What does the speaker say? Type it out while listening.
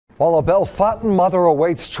While a Bellefontaine mother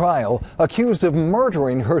awaits trial, accused of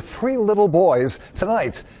murdering her 3 little boys,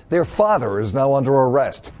 tonight their father is now under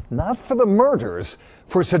arrest. Not for the murders,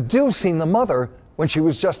 for seducing the mother when she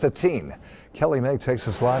was just a teen. Kelly May takes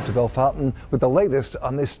us live to Bellefontaine with the latest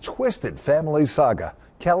on this twisted family saga.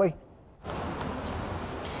 Kelly?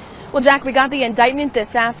 Well, Jack, we got the indictment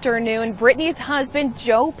this afternoon. Brittany's husband,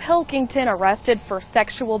 Joe Pilkington, arrested for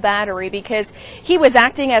sexual battery because he was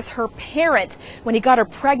acting as her parent when he got her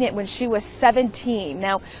pregnant when she was 17.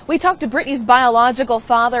 Now, we talked to Brittany's biological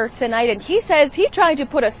father tonight, and he says he tried to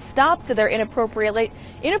put a stop to their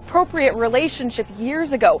inappropriate relationship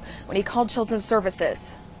years ago when he called Children's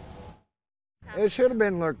Services. It should have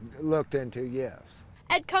been looked into, yes.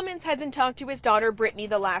 Ed Cummins hasn't talked to his daughter Brittany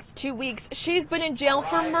the last 2 weeks. She's been in jail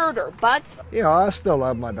for murder, but... Yeah, I still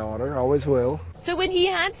love my daughter, always will. So when he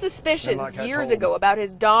had suspicions years ago about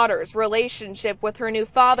his daughter's relationship with her new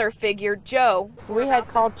father figure, Joe... We had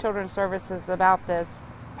called Children's Services about this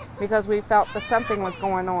because we felt that something was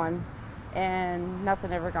going on, and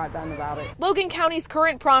nothing ever got done about it. Logan County's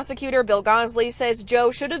current prosecutor, Bill Goslee, says Joe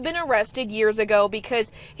should have been arrested years ago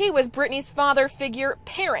because he was Brittany's father figure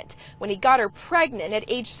parent when he got her pregnant at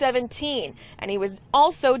age 17, and he was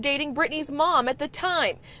also dating Brittany's mom at the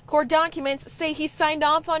time. Court documents say he signed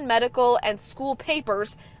off on medical and school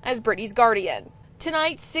papers as Brittany's guardian.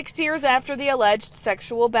 Tonight, 6 years after the alleged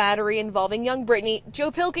sexual battery involving young Brittany,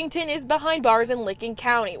 Joe Pilkington is behind bars in Logan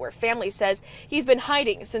County, where family says he's been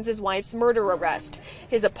hiding since his wife's murder arrest.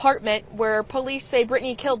 His apartment, where police say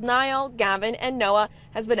Brittany killed Niall, Gavin, and Noah,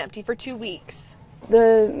 has been empty for 2 weeks.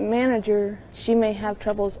 The manager, she may have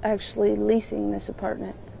troubles actually leasing this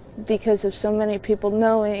apartment because of so many people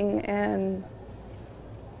knowing and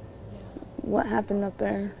what happened up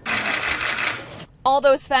there. All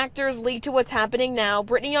those factors lead to what's happening now.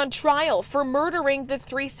 Brittany on trial for murdering the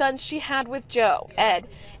 3 sons she had with Joe. Ed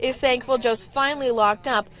is thankful Joe's finally locked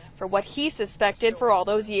up for what he suspected for all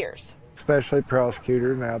those years. Especially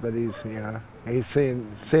prosecutor, now that he's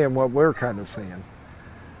seeing what we're kind of seeing.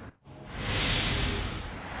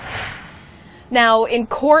 Now, in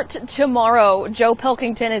court tomorrow, Joe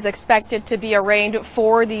Pilkington is expected to be arraigned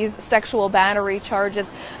for these sexual battery charges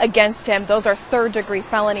against him. Those are 3rd-degree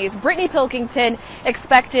felonies. Brittany Pilkington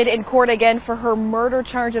expected in court again for her murder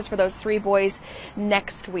charges for those 3 boys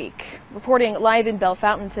next week. Reporting live in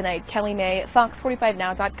Bellefontaine tonight, Kelly May,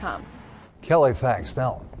 Fox45Now.com. Kelly, thanks.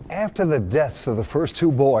 Now, after the deaths of the first 2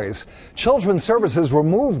 boys, Children's Services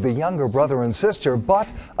removed the younger brother and sister, but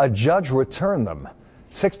a judge returned them.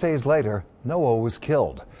 6 days later, Noah was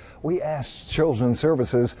killed. We asked Children's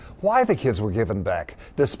Services why the kids were given back,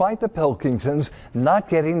 despite the Pilkingtons not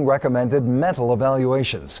getting recommended mental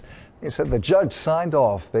evaluations. He said the judge signed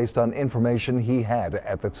off based on information he had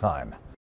at the time.